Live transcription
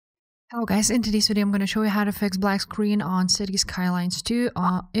Hello guys, in today's video I'm going to show you how to fix black screen on Cities Skylines 2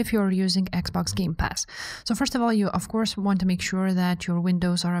 if you're using Xbox Game Pass. So first of all, you of course want to make sure that your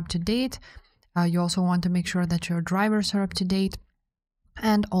windows are up to date. You also want to make sure that your drivers are up to date,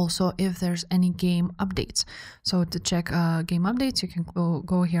 and also if there's any game updates. So to check game updates, you can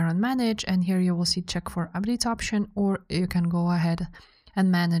go here on manage, and here you will see check for updates option, or you can go ahead and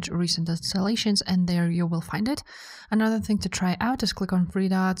manage recent installations, and there you will find it. Another thing to try out is click on three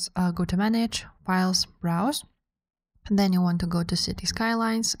dots, go to manage, files, browse, and then you want to go to City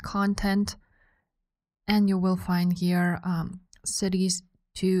Skylines, content, and you will find here cities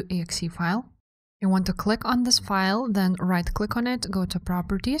 2.exe file. You want to click on this file, then right click on it, go to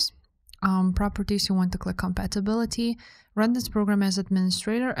properties. Properties, you want to click compatibility, run this program as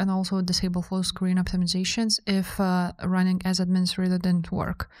administrator, and also disable full screen optimizations if running as administrator didn't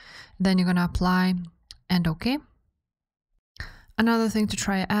work. Then you're gonna apply and OK. Another thing to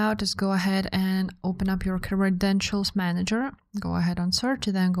try out is go ahead and open up your credentials manager. Go ahead on search,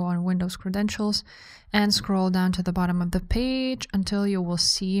 then go on Windows credentials and scroll down to the bottom of the page until you will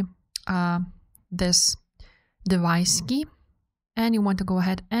see this device key. And you want to go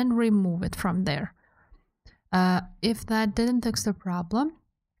ahead and remove it from there. If that didn't fix the problem,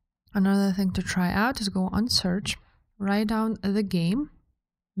 another thing to try out is go on search, write down the game,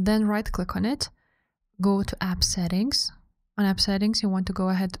 then right click on it, go to app settings. On app settings, you want to go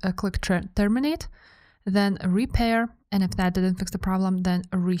ahead, click terminate, then repair, and if that didn't fix the problem, then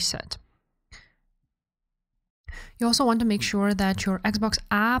reset. You also want to make sure that your Xbox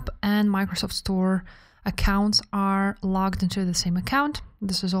app and Microsoft Store accounts are logged into the same account.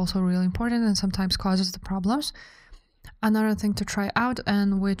 This is also really important and sometimes causes the problems. Another thing to try out,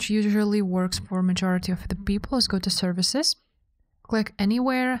 and which usually works for majority of the people, is go to services, click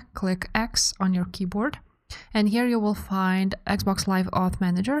anywhere, click X on your keyboard, and here you will find Xbox Live Auth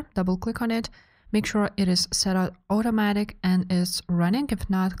Manager. Double click on it, make sure it is set on automatic and is running. If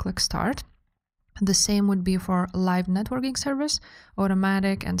not, click start. The same would be for live networking service,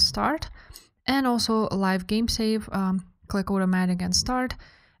 automatic and start. And also live game save, click automatic and start.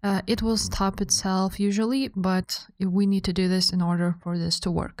 It will stop itself usually, but we need to do this in order for this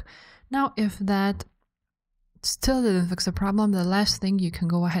to work. Now, if that still didn't fix the problem, the last thing you can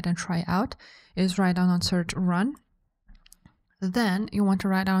go ahead and try out is write down on search run. Then you want to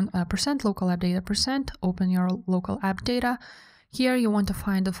write down % local app data %, open your local app data. Here you want to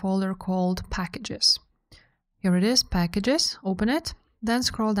find a folder called packages. Here it is, packages, open it. Then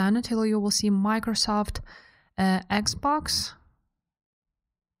scroll down until you will see Microsoft Xbox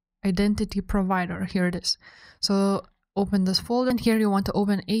Identity Provider. Here it is. So open this folder, and here you want to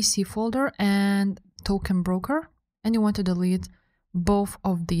open AC folder and Token Broker, and you want to delete both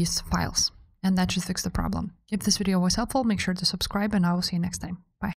of these files, and that should fix the problem. If this video was helpful, make sure to subscribe, and I will see you next time.